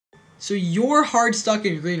So you're hard stuck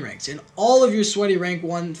in green ranks, and all of your sweaty rank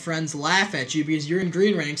 1 friends laugh at you because you're in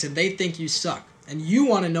green ranks and they think you suck. And you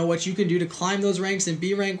want to know what you can do to climb those ranks and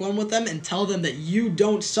be rank 1 with them and tell them that you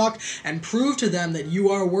don't suck and prove to them that you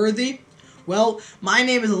are worthy? Well, my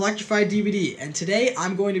name is Electrified DVD, and today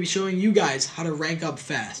I'm going to be showing you guys how to rank up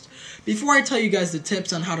fast. Before I tell you guys the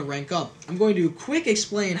tips on how to rank up, I'm going to quick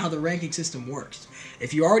explain how the ranking system works.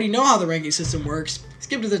 If you already know how the ranking system works,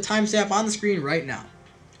 skip to the timestamp on the screen right now.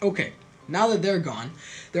 Okay, now that they're gone,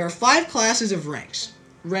 there are 5 classes of ranks.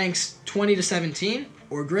 Ranks 20 to 17,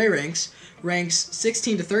 or gray ranks, ranks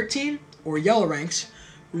 16 to 13, or yellow ranks,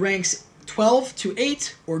 ranks 12 to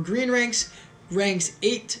 8, or green ranks, ranks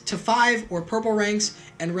 8 to 5, or purple ranks,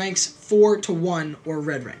 and ranks 4 to 1, or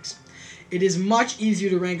red ranks. It is much easier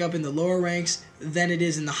to rank up in the lower ranks than it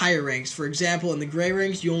is in the higher ranks. For example, in the gray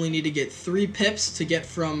ranks, you only need to get 3 pips to get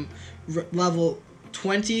from level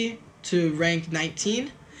 20 to rank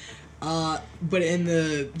 19. But in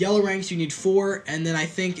the yellow ranks, you need 4, and then I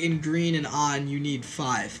think in green and on, you need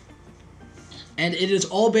 5. And it is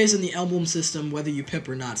all based on the emblem system, whether you pip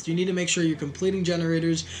or not. So you need to make sure you're completing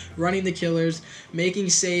generators, running the killers, making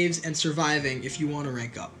saves, and surviving if you want to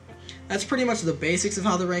rank up. That's pretty much the basics of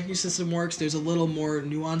how the ranking system works. There's a little more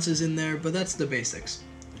nuances in there, but that's the basics.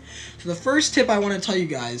 So the first tip I want to tell you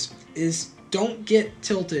guys is don't get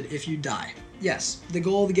tilted if you die. Yes, the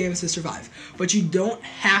goal of the game is to survive, but you don't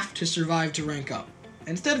have to survive to rank up.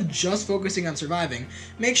 Instead of just focusing on surviving,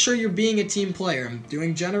 make sure you're being a team player,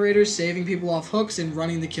 doing generators, saving people off hooks, and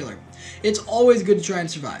running the killer. It's always good to try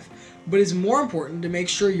and survive, but it's more important to make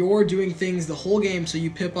sure you're doing things the whole game so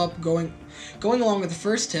you pip up. Going along with the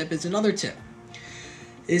first tip is another tip,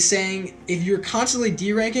 is saying if you're constantly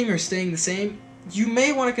deranking or staying the same, you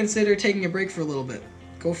may want to consider taking a break for a little bit.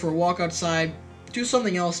 Go for a walk outside, do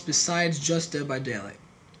something else besides just Dead by Daylight.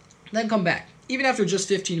 Then come back, even after just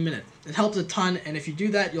 15 minutes. It helps a ton, and if you do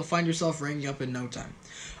that, you'll find yourself ranking up in no time.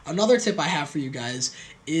 Another tip I have for you guys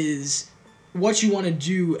is what you want to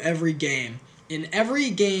do every game. In every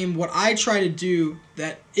game, what I try to do,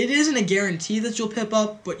 that it isn't a guarantee that you'll pip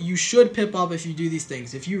up, but you should pip up if you do these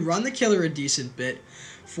things. If you run the killer a decent bit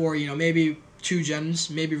for, maybe 2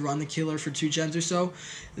 gens, maybe run the killer for 2 gens or so,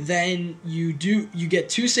 then you get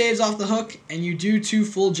 2 saves off the hook, and you do 2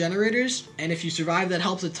 full generators, and if you survive, that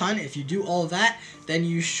helps a ton. If you do all of that, then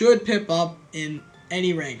you should pip up in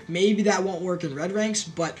any rank. Maybe that won't work in red ranks,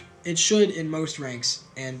 but it should in most ranks,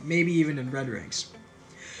 and maybe even in red ranks.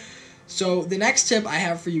 So the next tip I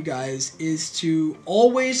have for you guys is to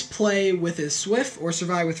always play with a Swift or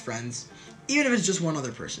survive with friends, even if it's just one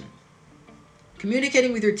other person.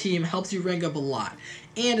 Communicating with your team helps you rank up a lot,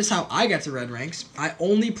 and is how I got to red ranks. I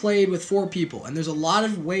only played with 4 people, and there's a lot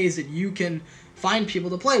of ways that you can find people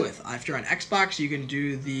to play with. If you're on Xbox, you can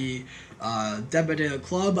do the Dead by Daylight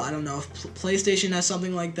Club. I don't know if PlayStation has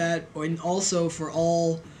something like that. And also for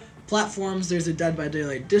all platforms, there's a Dead by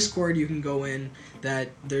Daylight Discord you can go in that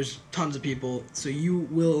there's tons of people, so you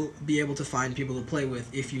will be able to find people to play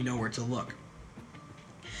with if you know where to look.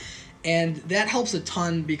 And that helps a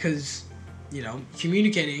ton because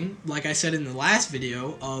communicating, like I said in the last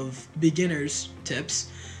video of beginners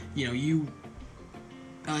tips, if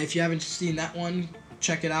you haven't seen that one,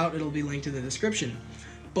 check it out. It'll be linked in the description.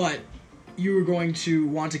 But you are going to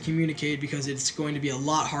want to communicate because it's going to be a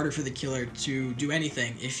lot harder for the killer to do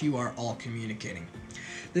anything if you are all communicating.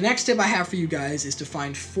 The next tip I have for you guys is to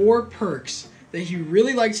find 4 perks that you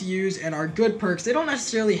really like to use and are good perks. They don't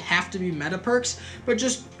necessarily have to be meta perks, but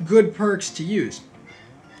just good perks to use.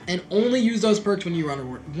 And only use those perks when you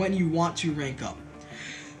want to rank up.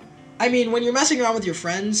 I mean, when you're messing around with your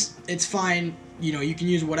friends, it's fine. You can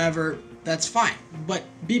use whatever. That's fine. But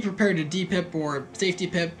be prepared to D-pip or safety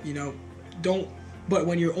pip. But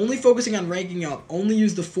when you're only focusing on ranking up, only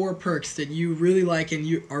use the 4 perks that you really like and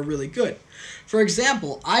you are really good. For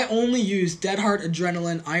example, I only use Dead Heart,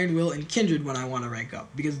 Adrenaline, Iron Will, and Kindred when I want to rank up,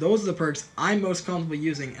 because those are the perks I'm most comfortable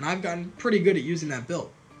using, and I've gotten pretty good at using that build.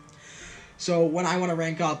 So when I want to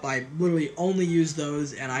rank up, I literally only use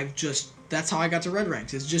those, and that's how I got to red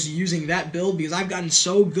ranks. It's just using that build because I've gotten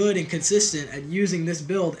so good and consistent at using this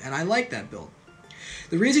build, and I like that build.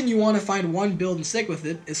 The reason you want to find one build and stick with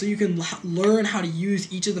it is so you can learn how to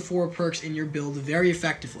use each of the 4 perks in your build very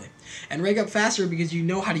effectively, and rank up faster because you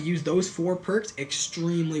know how to use those 4 perks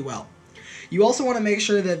extremely well. You also want to make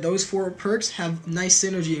sure that those 4 perks have nice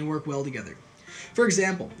synergy and work well together. For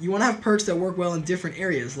example, you want to have perks that work well in different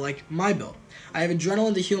areas, like my build. I have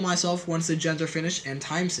Adrenaline to heal myself once the gens are finished and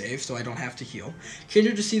time save, so I don't have to heal.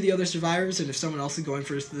 Kindred to see the other survivors and if someone else is going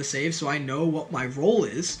for the save, so I know what my role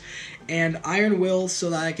is. And Iron Will so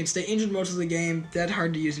that I can stay injured most of the game, Dead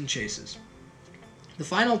Hard to use in chases. The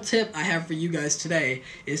final tip I have for you guys today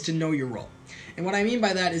is to know your role. And what I mean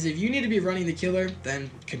by that is if you need to be running the killer, then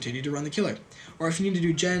continue to run the killer. Or if you need to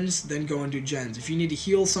do gens, then go and do gens. If you need to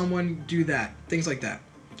heal someone, do that. Things like that.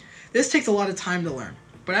 This takes a lot of time to learn.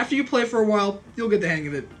 But after you play for a while, you'll get the hang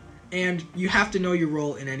of it. And you have to know your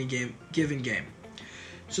role in any given game.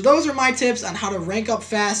 So those are my tips on how to rank up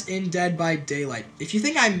fast in Dead by Daylight. If you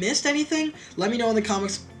think I missed anything, let me know in the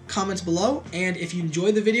comments below. And if you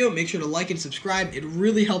enjoyed the video, make sure to like and subscribe. It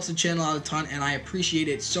really helps the channel out a ton, and I appreciate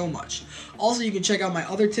it so much. Also, you can check out my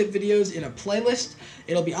other tip videos in a playlist.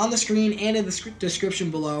 It'll be on the screen and in the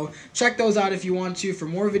description below. Check those out if you want to for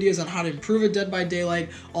more videos on how to improve at Dead by Daylight.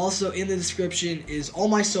 Also, in the description is all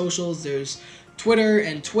my socials. There's Twitter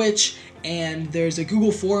and Twitch, and there's a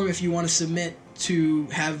Google form if you want to submit to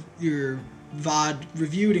have your VOD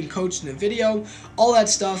reviewed and coached in a video. All that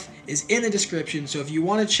stuff is in the description, so if you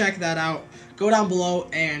want to check that out, go down below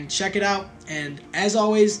and check it out. And as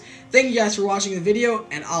always, thank you guys for watching the video,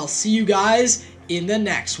 and I'll see you guys in the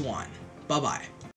next one. Bye-bye.